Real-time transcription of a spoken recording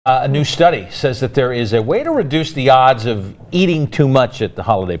A new study says that there is a way to reduce the odds of eating too much at the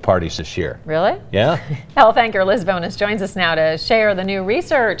holiday parties this year. Really? Yeah. Health anchor Liz Bonus joins us now to share the new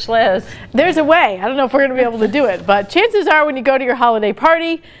research. Liz. There's a way. I don't know if we're going to be able to do it, but chances are when you go to your holiday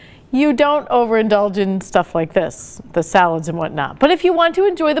party, you don't overindulge in stuff like this, the salads and whatnot. But if you want to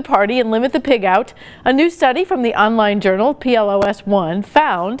enjoy the party and limit the pig out, a new study from the online journal PLOS One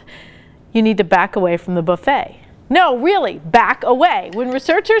found you need to back away from the buffet. No, really, back away. When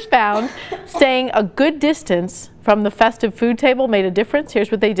researchers found staying a good distance from the festive food table made a difference,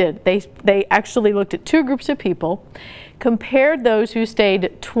 here's what they did. They actually looked at two groups of people, compared those who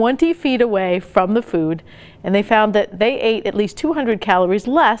stayed 20 feet away from the food, and they found that they ate at least 200 calories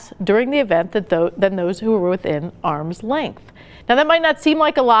less during the event than those who were within arm's length. Now that might not seem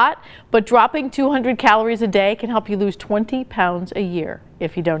like a lot, but dropping 200 calories a day can help you lose 20 pounds a year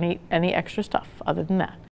if you don't eat any extra stuff other than that.